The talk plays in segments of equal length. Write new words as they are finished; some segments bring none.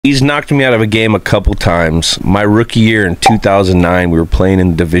He's knocked me out of a game a couple times. My rookie year in 2009, we were playing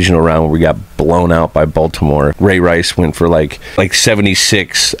in the divisional round where we got blown out by Baltimore. Ray Rice went for like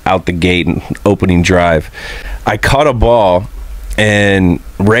 76 out the gate and opening drive. I caught a ball and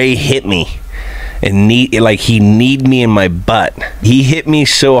Ray hit me. And he kneed me in my butt. He hit me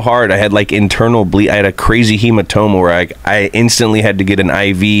so hard I had like internal bleed. I had a crazy hematoma where I instantly had to get an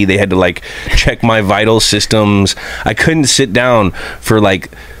IV. They had to like check my vital systems. I couldn't sit down for like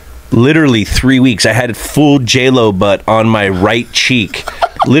literally 3 weeks. I had full J-Lo butt on my right cheek.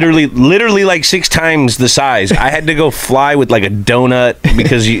 Literally like 6 times the size. I had to go fly with like a donut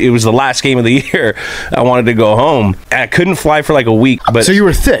because it was the last game of the year. I wanted to go home. And I couldn't fly for like a week. But so you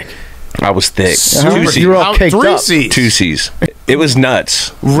were thick. I was thick. You were all caked up. 2 C's. It was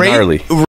nuts. Gnarly.